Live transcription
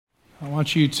I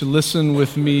want you to listen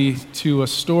with me to a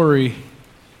story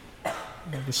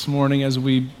this morning as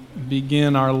we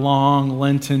begin our long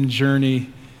Lenten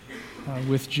journey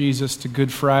with Jesus to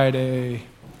Good Friday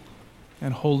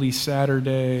and Holy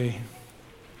Saturday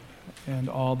and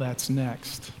all that's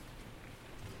next.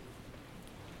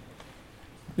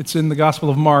 It's in the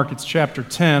Gospel of Mark, it's chapter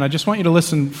 10. I just want you to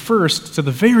listen first to the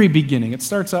very beginning. It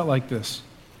starts out like this.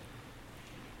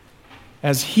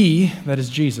 As he, that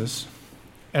is Jesus,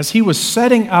 as he was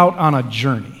setting out on a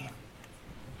journey.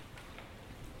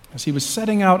 The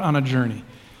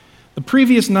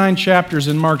previous 9 chapters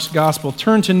in Mark's gospel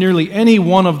turn to nearly any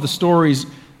one of the stories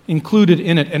included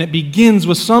in it, and it begins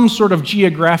with some sort of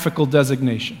geographical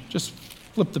designation. Just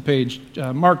flip the page.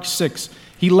 Mark 6,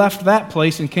 he left that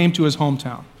place and came to his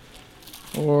hometown.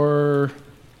 Or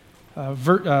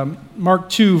Mark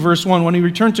 2, verse 1, when he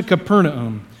returned to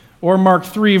Capernaum. Or Mark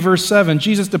 3, verse 7,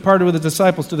 Jesus departed with his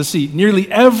disciples to the sea.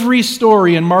 Nearly every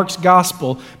story in Mark's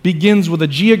gospel begins with a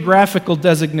geographical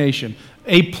designation,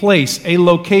 a place, a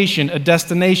location, a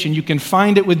destination. You can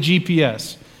find it with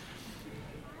GPS.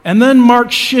 And then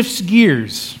Mark shifts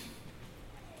gears.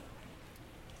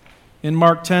 In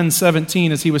Mark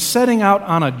 10:17, as he was setting out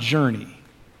on a journey,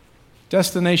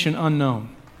 destination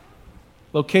unknown,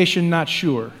 location not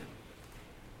sure,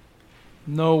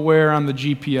 nowhere on the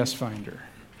GPS finder.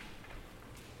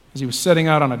 As he was setting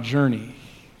out on a journey.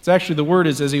 It's actually, the word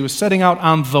is as he was setting out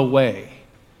on the way.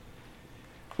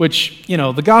 Which,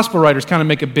 the gospel writers kind of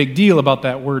make a big deal about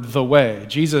that word, the way.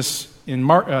 Jesus, in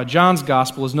John's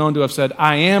gospel, is known to have said,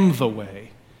 I am the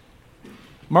way.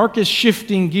 Mark is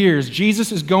shifting gears.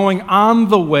 Jesus is going on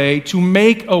the way to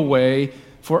make a way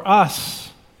for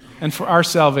us and for our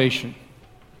salvation.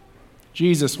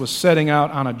 Jesus was setting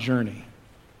out on a journey.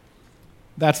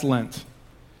 That's Lent.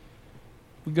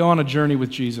 We go on a journey with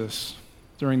Jesus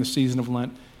during the season of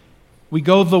Lent. We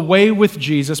go the way with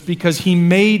Jesus because he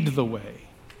made the way.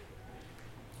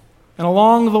 And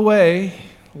along the way,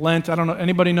 Lent, I don't know,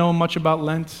 anybody know much about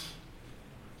Lent?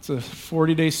 It's a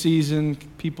 40-day season.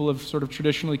 People have sort of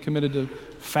traditionally committed to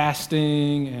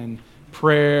fasting and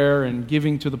prayer and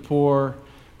giving to the poor.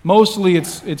 Mostly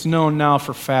it's known now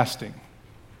for fasting.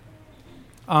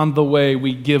 On the way,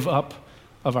 we give up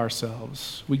of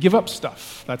ourselves. We give up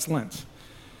stuff. That's Lent.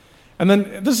 And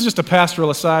then, this is just a pastoral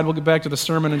aside. We'll get back to the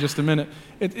sermon in just a minute.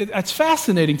 It's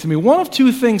fascinating to me. One of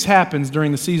two things happens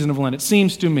during the season of Lent, it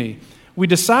seems to me. We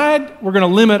decide we're going to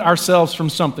limit ourselves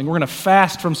from something. We're going to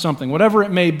fast from something, whatever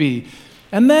it may be.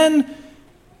 And then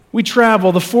we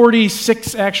travel the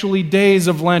 46 days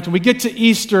of Lent, and we get to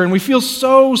Easter, and we feel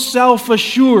so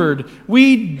self-assured.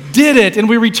 We did it, and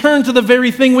we return to the very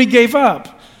thing we gave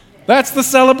up. That's the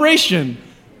celebration.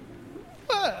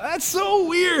 That's so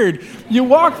weird. You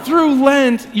walk through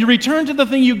Lent, you return to the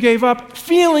thing you gave up,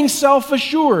 feeling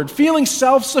self-assured, feeling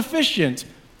self-sufficient.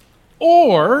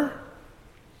 Or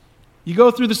you go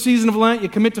through the season of Lent, you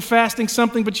commit to fasting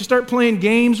something, but you start playing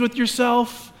games with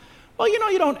yourself. Well,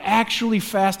 you don't actually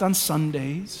fast on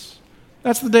Sundays.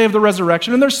 That's the day of the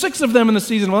resurrection, and there's 6 of them in the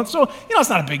season of Lent. So, it's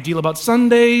not a big deal about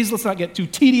Sundays. Let's not get too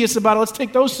tedious about it. Let's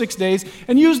take those 6 days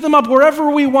and use them up wherever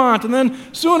we want. And then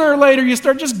sooner or later, you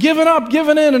start just giving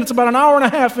in, and it's about an hour and a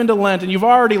half into Lent, and you've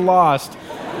already lost.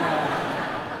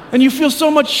 And you feel so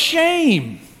much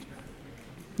shame.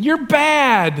 You're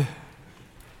bad.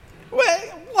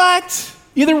 What?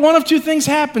 Either one of two things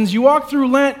happens. You walk through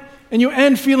Lent, and you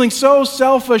end feeling so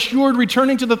self-assured,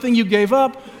 returning to the thing you gave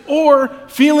up, or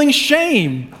feeling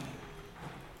shame.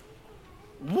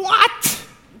 What?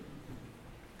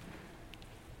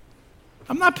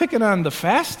 I'm not picking on the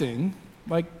fasting.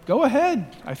 Go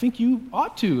ahead. I think you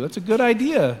ought to. That's a good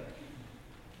idea.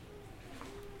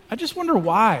 I just wonder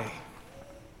why.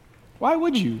 Why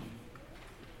would you?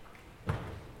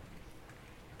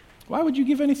 Why would you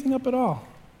give anything up at all?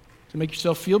 To make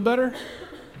yourself feel better?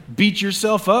 Beat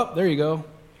yourself up? There you go.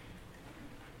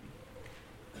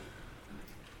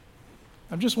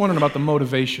 I'm just wondering about the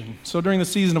motivation. So during the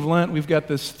season of Lent, we've got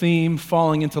this theme,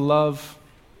 falling into love.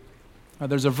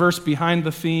 There's a verse behind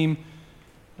the theme.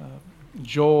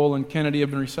 Joel and Kennedy have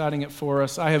been reciting it for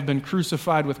us. I have been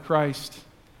crucified with Christ.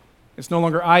 It's no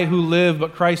longer I who live,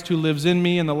 but Christ who lives in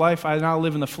me. And the life I now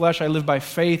live in the flesh, I live by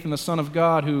faith in the Son of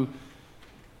God who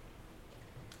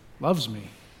loves me.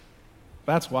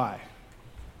 That's why.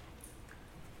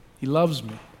 He loves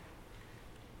me.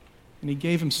 And he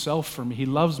gave himself for me. He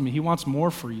loves me. He wants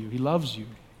more for you. He loves you.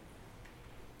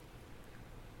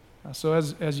 So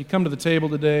as you come to the table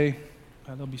today,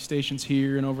 there'll be stations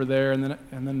here and over there, and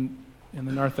then in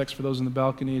the narthex for those in the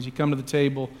balcony. As you come to the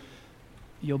table,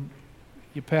 you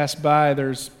pass by.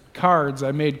 There's cards.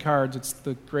 I made cards. It's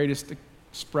the greatest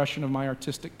expression of my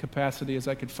artistic capacity as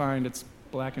I could find. It's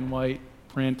black and white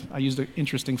print. I used an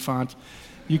interesting font.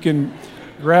 You can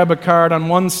grab a card.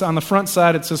 On the front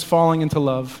side, it says Falling into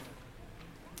Love.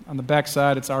 On the back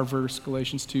side, it's our verse,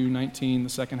 Galatians 2:19, the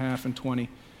second half, and 20.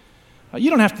 You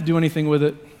don't have to do anything with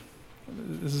it.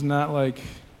 This is not like,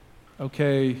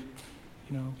 okay,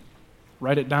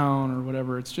 write it down or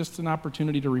whatever. It's just an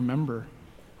opportunity to remember.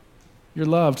 You're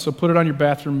loved, so put it on your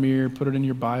bathroom mirror, put it in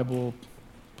your Bible,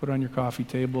 put it on your coffee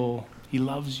table. He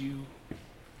loves you.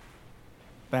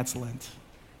 That's Lent.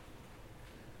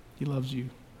 He loves you.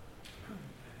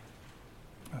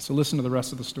 So listen to the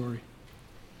rest of the story.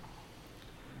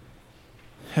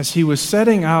 As he was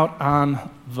setting out on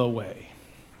the way,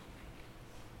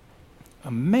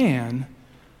 a man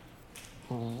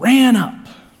ran up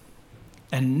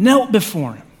and knelt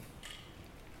before him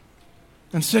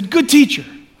and said, "Good teacher,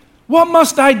 what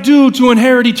must I do to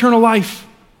inherit eternal life?"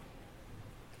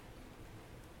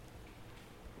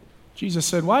 Jesus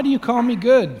said, "Why do you call me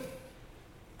good?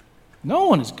 No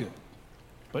one is good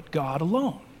but God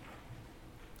alone.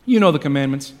 You know the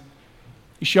commandments.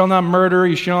 You shall not murder,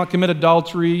 you shall not commit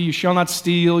adultery, you shall not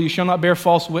steal, you shall not bear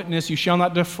false witness, you shall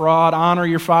not defraud, honor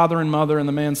your father and mother." And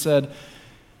the man said,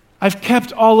 "I've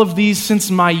kept all of these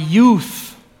since my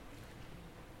youth."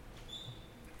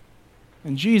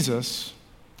 And Jesus,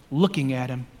 looking at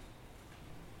him,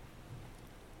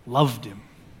 loved him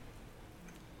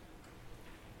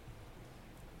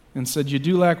and said, "You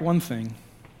do lack one thing.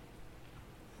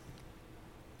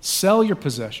 Sell your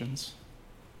possessions,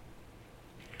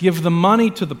 give the money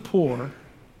to the poor,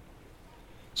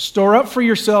 store up for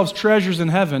yourselves treasures in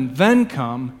heaven, then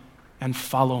come and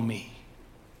follow me."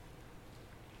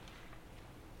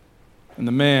 And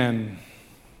the man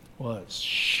was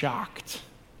shocked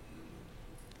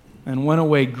and went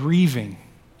away grieving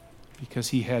because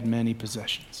he had many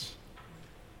possessions.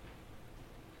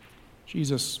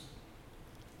 Jesus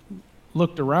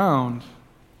looked around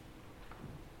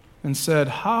and said,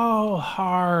 "How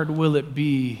hard will it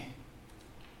be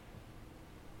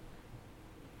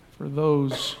for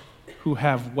those who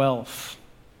have wealth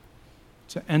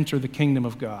to enter the kingdom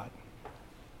of God?"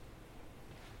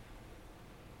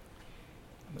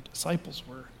 And the disciples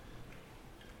were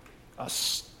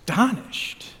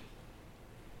astonished.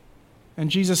 And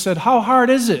Jesus said, "How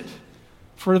hard is it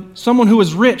for someone who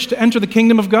is rich to enter the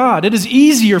kingdom of God? It is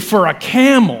easier for a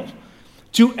camel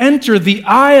to enter the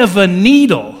eye of a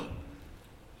needle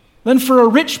than for a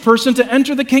rich person to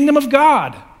enter the kingdom of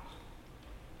God."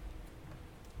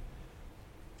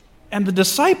 And the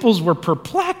disciples were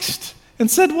perplexed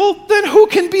and said, "Well, then who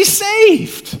can be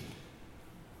saved?"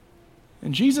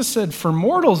 And Jesus said, "For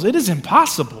mortals it is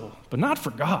impossible, but not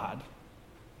for God.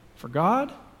 For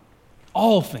God,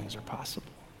 all things are possible."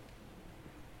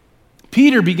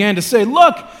 Peter began to say,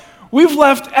 "Look, we've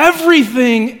left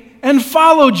everything and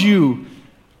followed you."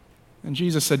 And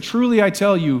Jesus said, "Truly I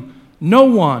tell you, no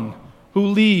one who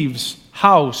leaves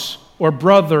house or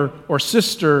brother or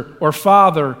sister or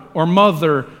father or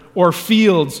mother or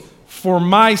fields for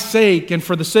my sake and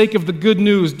for the sake of the good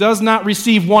news does not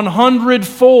receive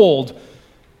 100-fold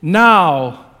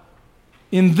now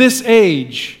in this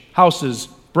age, houses,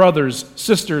 brothers,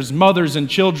 sisters, mothers, and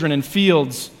children, and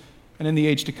fields, and in the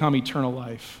age to come, eternal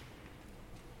life."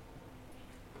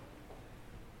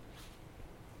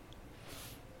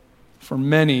 For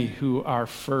many who are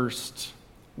first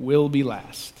will be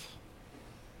last,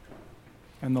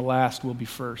 and the last will be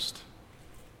first.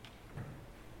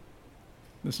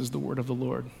 This is the word of the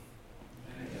Lord.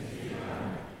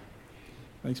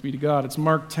 Thanks be to God. It's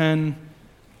Mark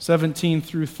 10:17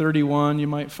 through 31. You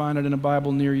might find it in a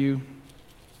Bible near you.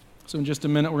 So in just a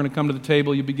minute, we're going to come to the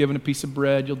table. You'll be given a piece of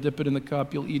bread. You'll dip it in the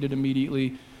cup. You'll eat it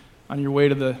immediately. On your way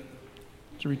to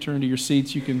return to your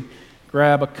seats, you can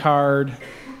grab a card.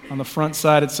 On the front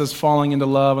side, it says Falling into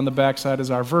Love. On the back side is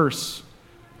our verse.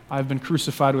 I've been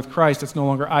crucified with Christ. It's no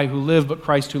longer I who live, but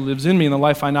Christ who lives in me. In the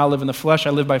life I now live in the flesh,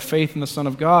 I live by faith in the Son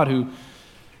of God who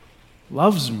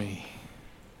loves me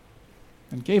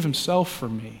and gave himself for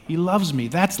me. He loves me.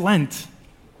 That's Lent.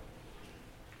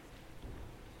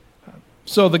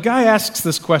 So the guy asks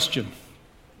this question,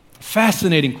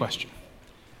 fascinating question.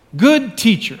 "Good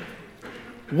teacher,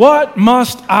 what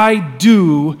must I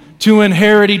do to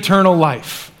inherit eternal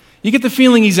life?" You get the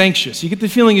feeling he's anxious. You get the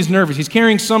feeling he's nervous. He's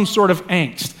carrying some sort of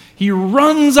angst. He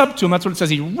runs up to him. That's what it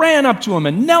says. He ran up to him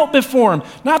and knelt before him.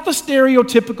 Not the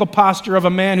stereotypical posture of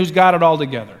a man who's got it all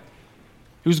together,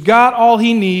 who's got all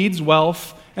he needs,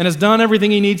 wealth, and has done everything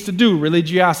he needs to do,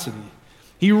 religiosity.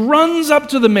 He runs up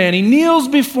to the man. He kneels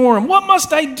before him. "What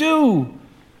must I do?"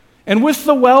 And with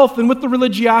the wealth and with the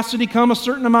religiosity come a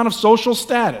certain amount of social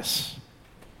status.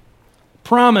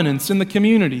 prominence in the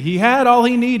community. He had all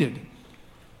he needed.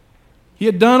 He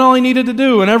had done all he needed to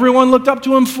do, and everyone looked up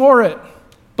to him for it.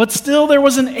 But still there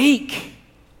was an ache.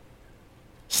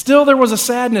 Still there was a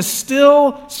sadness.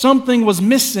 Still something was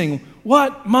missing.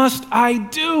 What must I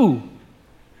do?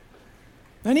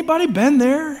 Anybody been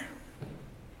there?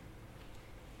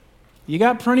 You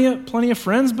got plenty of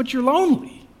friends, but you're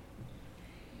lonely.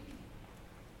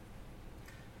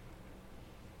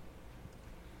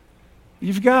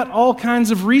 You've got all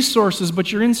kinds of resources,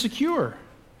 but you're insecure.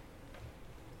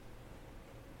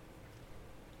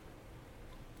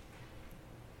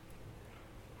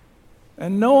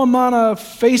 And no amount of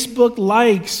Facebook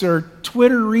likes or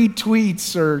Twitter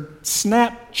retweets or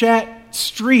Snapchat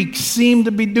streaks seem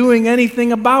to be doing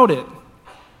anything about it.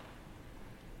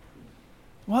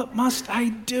 What must I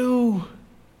do?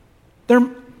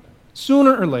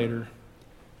 Sooner or later,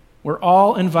 we're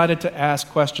all invited to ask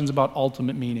questions about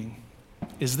ultimate meaning.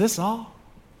 Is this all?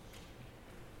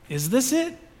 Is this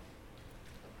it?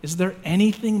 Is there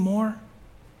anything more?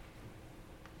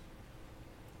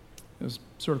 It was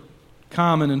sort of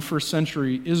common in first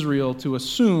century Israel to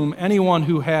assume anyone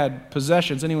who had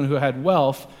possessions, anyone who had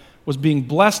wealth, was being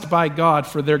blessed by God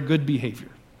for their good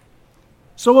behavior.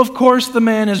 So of course the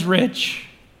man is rich.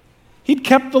 He'd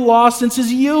kept the law since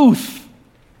his youth.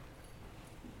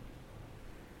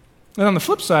 And on the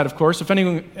flip side, of course, if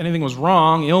anything was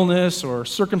wrong, illness or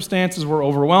circumstances were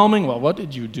overwhelming, well, what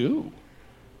did you do?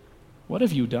 What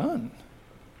have you done?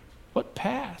 What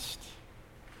passed?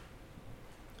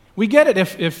 We get it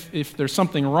if there's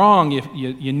something wrong,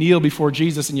 you kneel before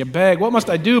Jesus and you beg, what must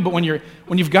I do? But when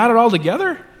you've got it all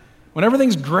together, when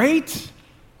everything's great,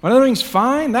 when everything's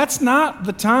fine, that's not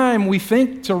the time we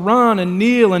think to run and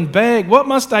kneel and beg, what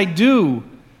must I do?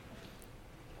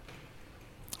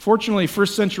 Fortunately,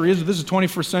 first century Israel, this is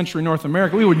 21st century North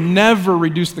America, we would never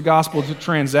reduce the gospel to a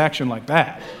transaction like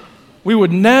that. We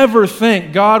would never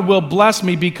think God will bless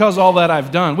me because all that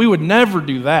I've done. We would never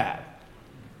do that.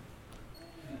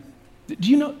 Do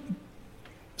you know,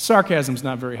 sarcasm's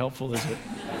not very helpful, is it?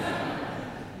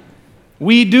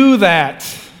 We do that.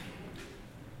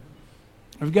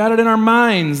 We've got it in our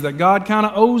minds that God kind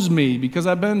of owes me because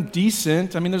I've been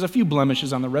decent. I mean, there's a few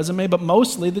blemishes on the resume, but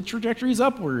mostly the trajectory is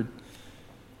upward.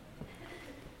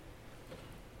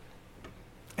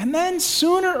 And then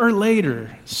sooner or later,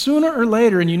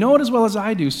 and you know it as well as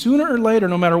I do, sooner or later,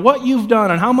 no matter what you've done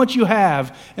and how much you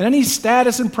have, and any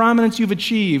status and prominence you've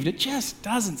achieved, it just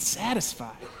doesn't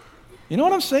satisfy. You know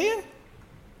what I'm saying?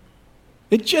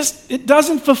 It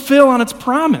doesn't fulfill on its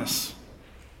promise.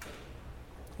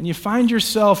 And you find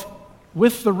yourself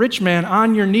with the rich man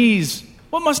on your knees.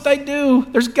 What must I do?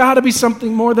 There's got to be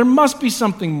something more. There must be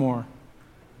something more.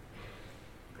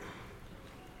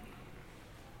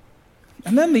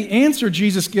 And then the answer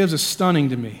Jesus gives is stunning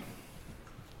to me.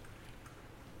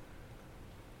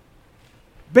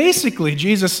 Basically,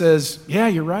 Jesus says, yeah,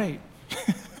 you're right.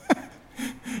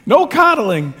 No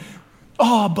coddling.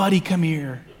 Oh, buddy, come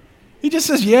here. He just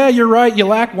says, yeah, you're right. You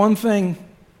lack one thing.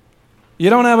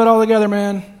 You don't have it all together,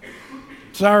 man.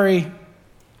 Sorry.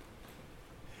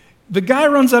 The guy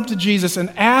runs up to Jesus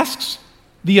and asks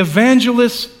the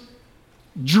evangelist's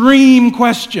dream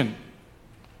question.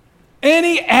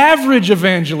 Any average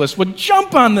evangelist would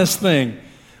jump on this thing.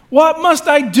 What must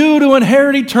I do to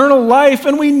inherit eternal life?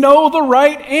 And we know the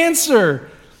right answer.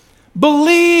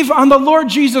 Believe on the Lord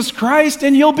Jesus Christ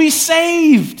and you'll be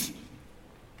saved.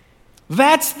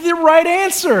 That's the right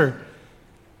answer.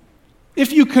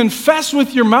 If you confess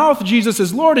with your mouth Jesus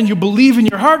is Lord and you believe in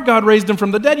your heart God raised him from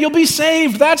the dead, you'll be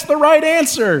saved. That's the right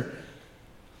answer.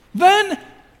 Then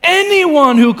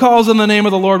anyone who calls on the name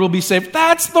of the Lord will be saved.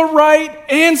 That's the right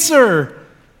answer.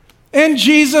 And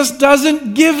Jesus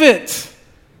doesn't give it.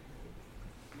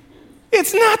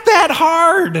 It's not that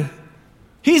hard.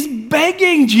 He's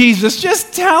begging Jesus,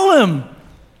 just tell him.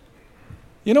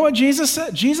 You know what Jesus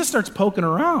said? Jesus starts poking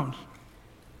around.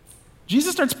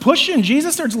 Jesus starts pushing.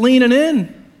 Jesus starts leaning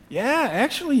in. Yeah,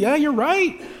 you're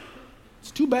right.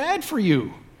 It's too bad for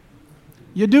you.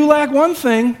 You do lack one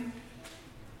thing.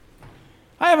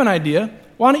 I have an idea.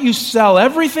 Why don't you sell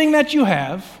everything that you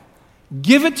have,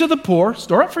 give it to the poor,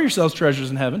 store up for yourselves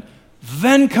treasures in heaven,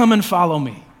 then come and follow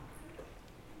me.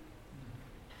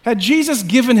 Had Jesus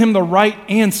given him the right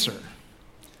answer,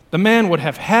 the man would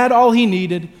have had all he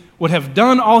needed, would have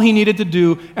done all he needed to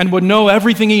do, and would know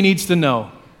everything he needs to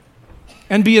know,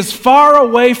 and be as far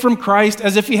away from Christ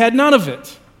as if he had none of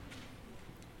it.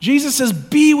 Jesus says,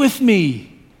 be with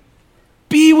me.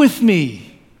 Be with me.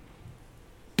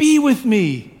 Be with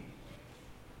me.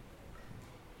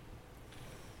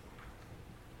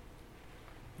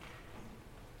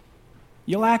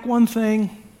 You lack one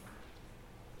thing.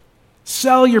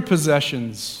 Sell your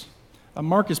possessions.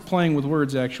 Mark is playing with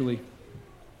words, actually.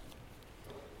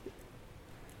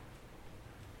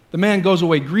 The man goes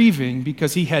away grieving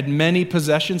because he had many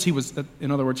possessions.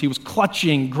 In other words, he was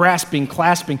clutching, grasping,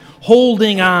 clasping,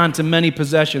 holding on to many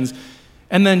possessions.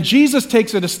 And then Jesus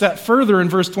takes it a step further in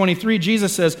verse 23.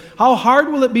 Jesus says, how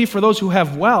hard will it be for those who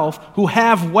have wealth,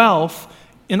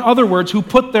 in other words, who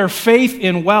put their faith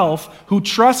in wealth, who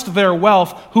trust their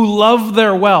wealth, who love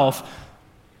their wealth.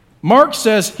 Mark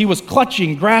says he was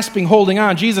clutching, grasping, holding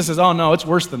on. Jesus says, oh no, it's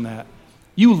worse than that.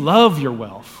 You love your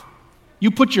wealth. You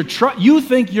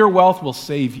think your wealth will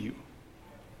save you.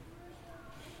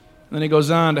 And then he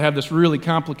goes on to have this really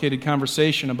complicated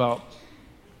conversation about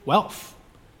wealth.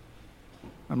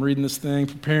 I'm reading this thing,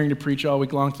 preparing to preach all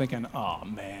week long, thinking, oh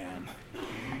man,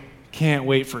 can't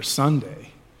wait for Sunday.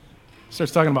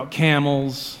 Starts talking about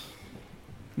camels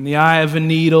and the eye of a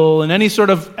needle and any sort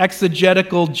of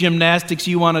exegetical gymnastics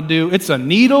you want to do. It's a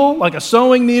needle, like a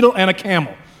sewing needle, and a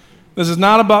camel. This is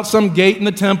not about some gate in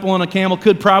the temple and a camel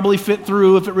could probably fit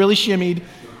through if it really shimmied.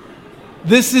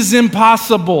 This is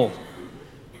impossible.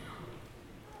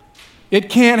 It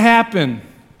can't happen.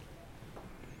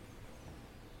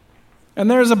 And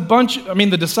there's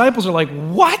the disciples are like,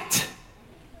 what?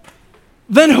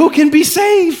 Then who can be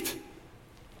saved?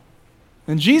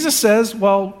 And Jesus says,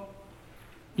 well,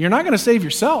 you're not going to save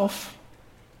yourself.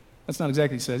 That's not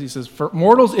exactly what he says. He says, for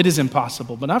mortals it is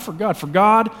impossible, but not for God. For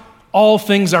God, all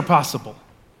things are possible.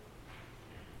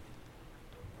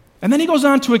 And then he goes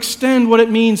on to extend what it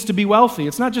means to be wealthy.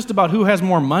 It's not just about who has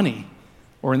more money,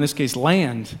 or in this case,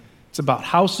 land. It's about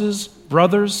houses,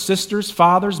 brothers, sisters,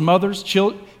 fathers, mothers,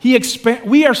 children.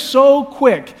 We are so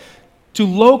quick to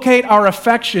locate our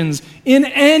affections in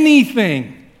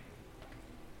anything.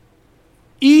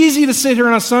 Easy to sit here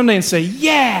on a Sunday and say,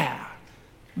 yeah,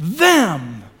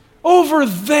 them, over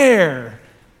there,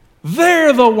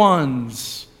 they're the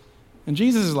ones. And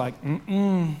Jesus is like,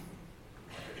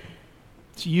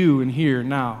 it's you and here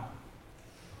now.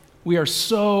 We are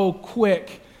so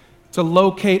quick to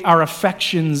locate our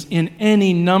affections in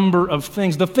any number of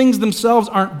things. The things themselves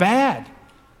aren't bad.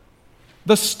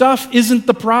 The stuff isn't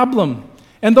the problem.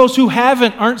 And those who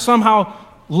haven't aren't somehow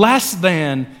less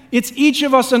than. It's each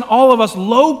of us and all of us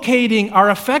locating our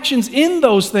affections in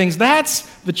those things. That's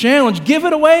the challenge. Give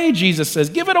it away, Jesus says.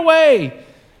 Give it away.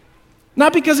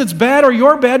 Not because it's bad or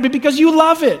you're bad, but because you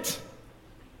love it.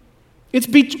 It's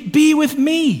be with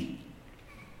me.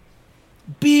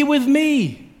 Be with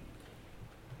me.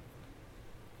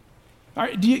 All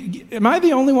right, am I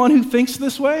the only one who thinks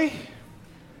this way?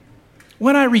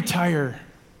 When I retire,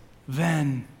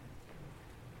 then.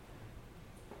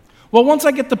 Well, once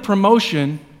I get the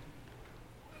promotion,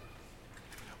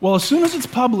 well, as soon as it's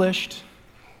published,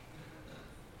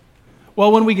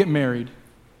 well, when we get married.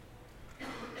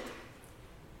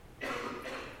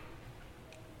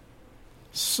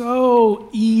 So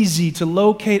easy to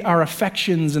locate our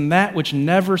affections in that which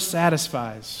never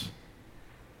satisfies.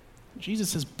 Jesus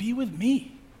says, be with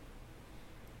me.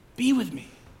 Be with me.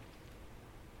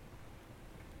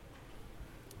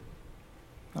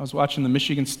 I was watching the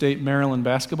Michigan State-Maryland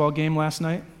basketball game last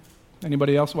night.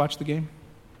 Anybody else watch the game?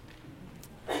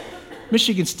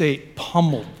 Michigan State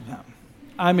pummeled them.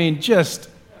 I mean, just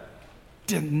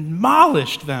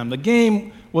demolished them. The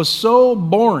game was so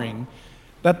boring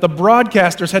that the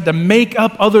broadcasters had to make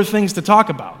up other things to talk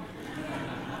about.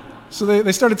 So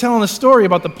they started telling a story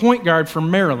about the point guard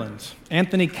from Maryland,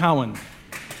 Anthony Cowan.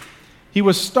 He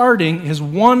was starting his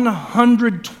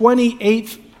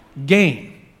 128th game.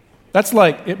 That's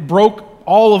like, it broke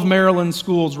all of Maryland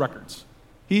schools' records.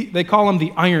 They call him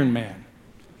the Iron Man.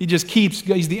 He's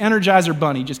the Energizer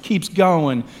Bunny, just keeps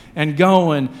going and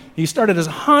going. He started his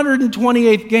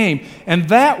 128th game, and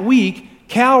that week,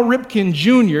 Cal Ripken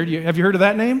Jr., have you heard of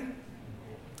that name?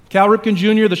 Cal Ripken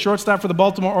Jr., the shortstop for the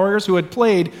Baltimore Orioles, who had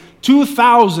played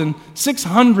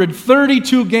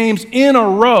 2,632 games in a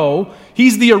row.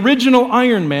 He's the original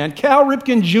Iron Man. Cal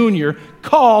Ripken Jr.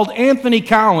 called Anthony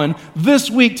Cowan this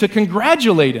week to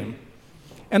congratulate him.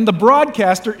 And the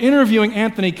broadcaster interviewing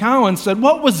Anthony Cowan said,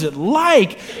 what was it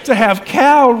like to have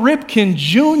Cal Ripken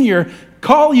Jr.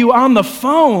 call you on the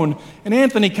phone? And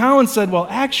Anthony Cowan said, well,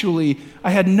 actually,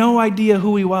 I had no idea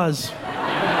who he was.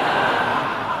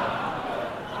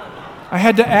 I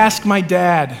had to ask my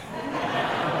dad.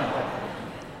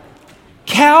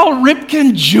 Cal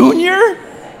Ripken Jr.?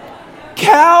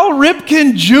 Cal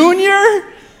Ripken Jr.?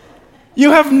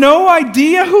 You have no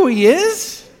idea who he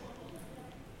is?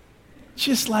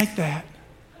 Just like that.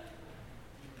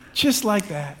 Just like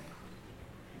that.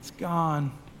 It's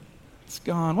gone. It's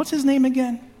gone. What's his name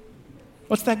again?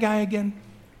 What's that guy again?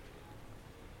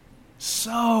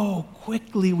 So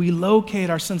quickly we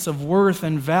locate our sense of worth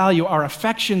and value, our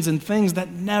affections in things that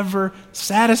never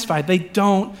satisfy. They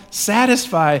don't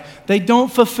satisfy. They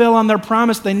don't fulfill on their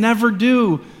promise. They never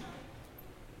do.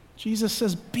 Jesus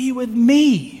says, be with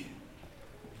me.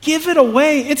 Give it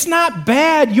away. It's not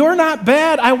bad. You're not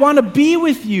bad. I want to be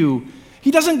with you.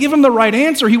 He doesn't give him the right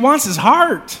answer. He wants his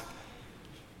heart.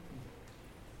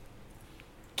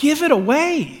 Give it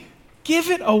away. Give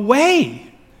it away.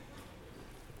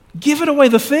 Give it away.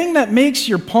 The thing that makes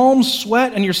your palms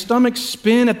sweat and your stomach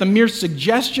spin at the mere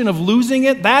suggestion of losing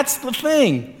it, that's the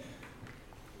thing.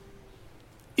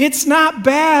 It's not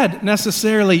bad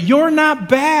necessarily. You're not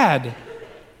bad.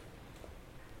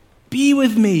 Be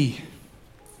with me.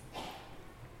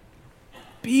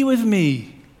 Be with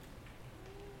me.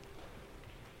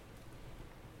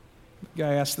 The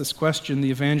guy asked this question,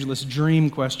 the evangelist's dream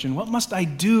question. What must I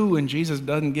do? And Jesus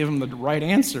doesn't give him the right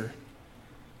answer.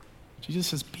 Jesus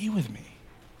says, be with me.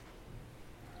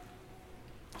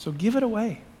 So give it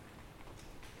away.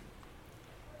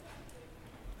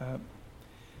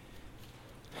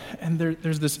 And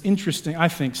there's this interesting, I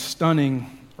think,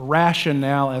 stunning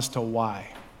rationale as to why.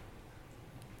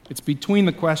 It's between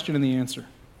the question and the answer.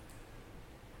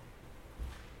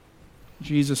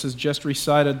 Jesus has just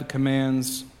recited the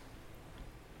commands.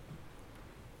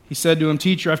 He said to him,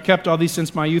 Teacher, I've kept all these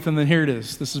since my youth. And then here it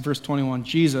is. This is verse 21.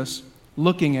 Jesus,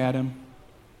 looking at him,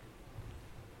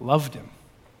 loved him.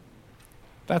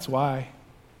 That's why.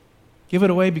 Give it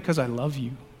away because I love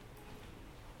you.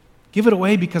 Give it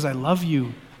away because I love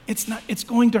you. It's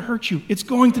going to hurt you. It's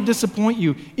going to disappoint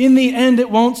you. In the end, it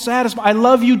won't satisfy. I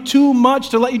love you too much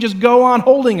to let you just go on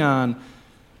holding on.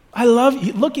 I love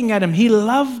you. Looking at him, he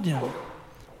loved him.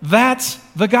 That's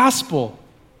the gospel.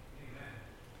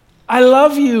 I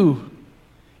love you.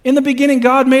 In the beginning,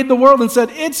 God made the world and said,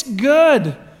 it's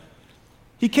good.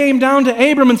 He came down to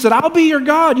Abram and said, I'll be your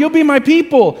God. You'll be my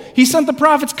people. He sent the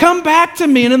prophets, come back to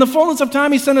me. And in the fullness of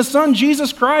time, he sent his son,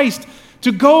 Jesus Christ,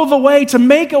 to go the way, to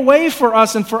make a way for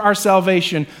us and for our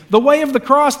salvation. The way of the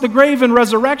cross, the grave, and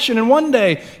resurrection. And one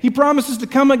day, he promises to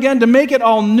come again to make it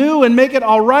all new and make it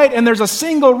all right. And there's a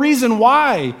single reason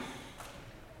why.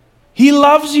 He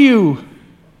loves you.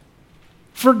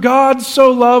 For God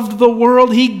so loved the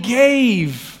world, he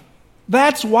gave.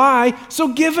 That's why. So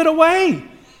give it away.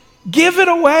 Give it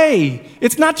away.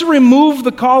 It's not to remove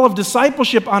the call of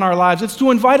discipleship on our lives. It's to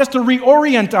invite us to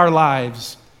reorient our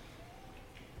lives.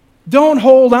 Don't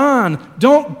hold on.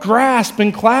 Don't grasp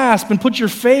and clasp and put your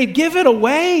faith. Give it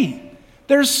away.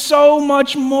 There's so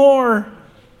much more.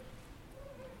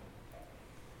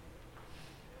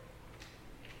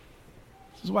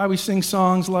 This is why we sing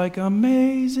songs like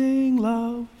Amazing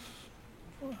Love.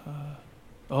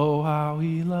 Oh, how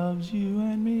he loves you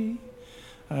and me.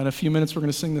 In a few minutes, we're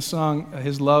going to sing the song,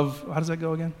 His Love. How does that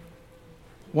go again?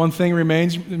 One thing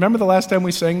remains. Remember the last time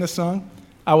we sang this song?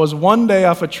 I was one day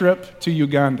off a trip to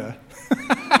Uganda.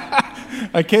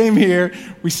 I came here.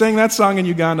 We sang that song in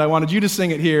Uganda. I wanted you to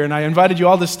sing it here, and I invited you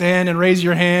all to stand and raise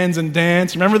your hands and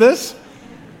dance. Remember this?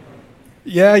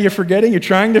 Yeah, you're forgetting? You're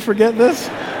trying to forget this?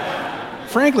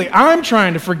 Frankly, I'm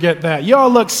trying to forget that. Y'all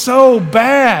look so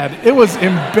bad. It was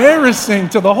embarrassing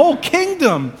to the whole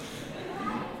kingdom.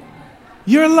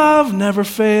 Your love never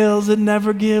fails, it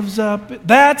never gives up.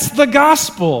 That's the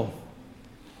gospel.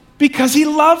 Because he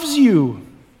loves you.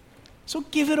 So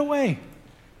give it away.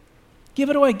 Give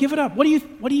it away. Give it up. What do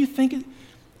you think?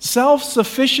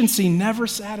 Self-sufficiency never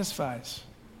satisfies.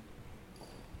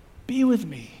 Be with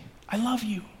me. I love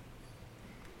you.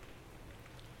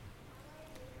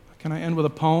 Can I end with a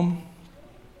poem?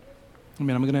 I'm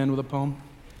going to end with a poem.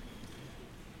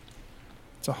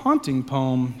 It's a haunting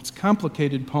poem. It's a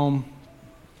complicated poem.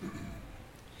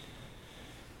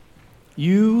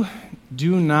 You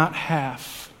do not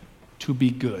have to be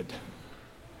good.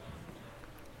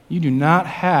 You do not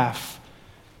have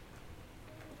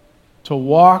to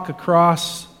walk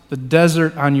across the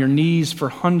desert on your knees for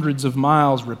hundreds of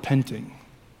miles repenting.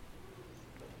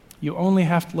 You only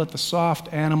have to let the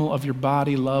soft animal of your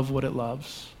body love what it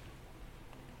loves.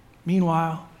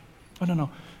 Meanwhile,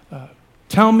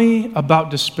 tell me about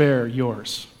despair,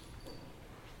 yours.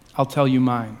 I'll tell you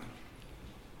mine.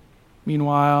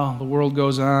 Meanwhile, the world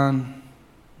goes on.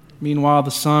 Meanwhile, the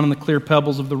sun and the clear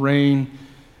pebbles of the rain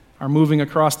are moving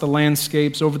across the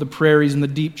landscapes, over the prairies and the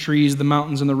deep trees, the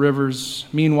mountains and the rivers.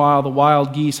 Meanwhile, the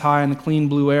wild geese high in the clean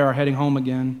blue air are heading home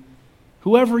again.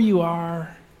 Whoever you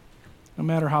are, no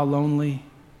matter how lonely,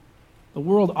 the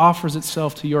world offers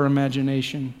itself to your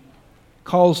imagination,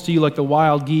 calls to you like the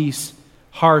wild geese,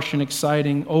 harsh and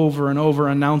exciting, over and over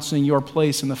announcing your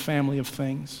place in the family of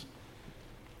things.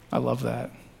 I love that.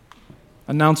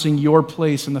 announcing your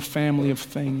place in the family of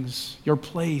things. Your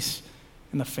place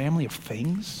in the family of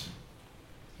things?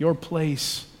 Your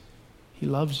place. He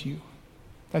loves you.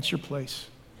 That's your place.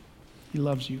 He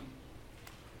loves you.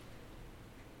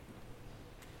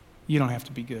 You don't have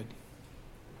to be good.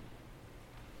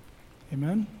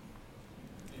 Amen?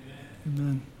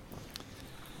 Amen.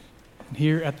 And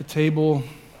here at the table,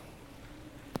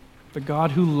 the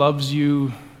God who loves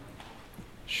you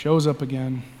shows up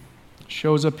again,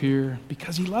 shows up here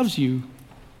because he loves you.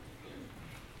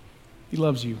 He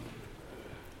loves you.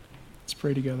 Let's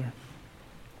pray together.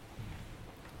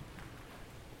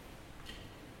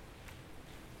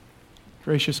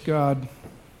 Gracious God,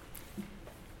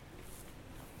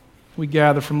 we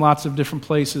gather from lots of different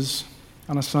places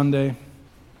on a Sunday.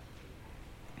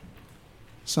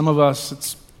 Some of us,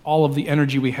 it's all of the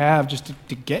energy we have just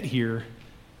to get here.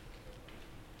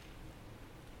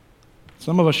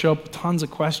 Some of us show up with tons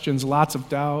of questions, lots of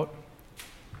doubt.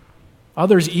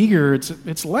 Others eager.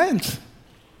 It's Lent.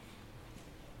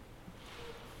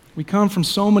 We come from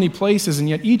so many places, and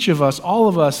yet each of us, all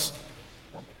of us,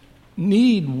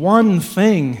 need one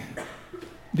thing: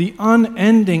 the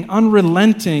unending,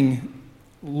 unrelenting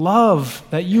love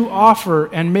that you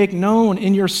offer and make known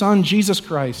in your Son, Jesus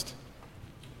Christ,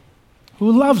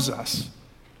 who loves us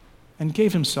and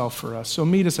gave himself for us. So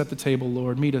meet us at the table,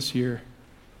 Lord. Meet us here.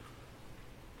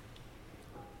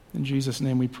 In Jesus'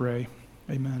 name we pray.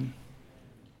 Amen.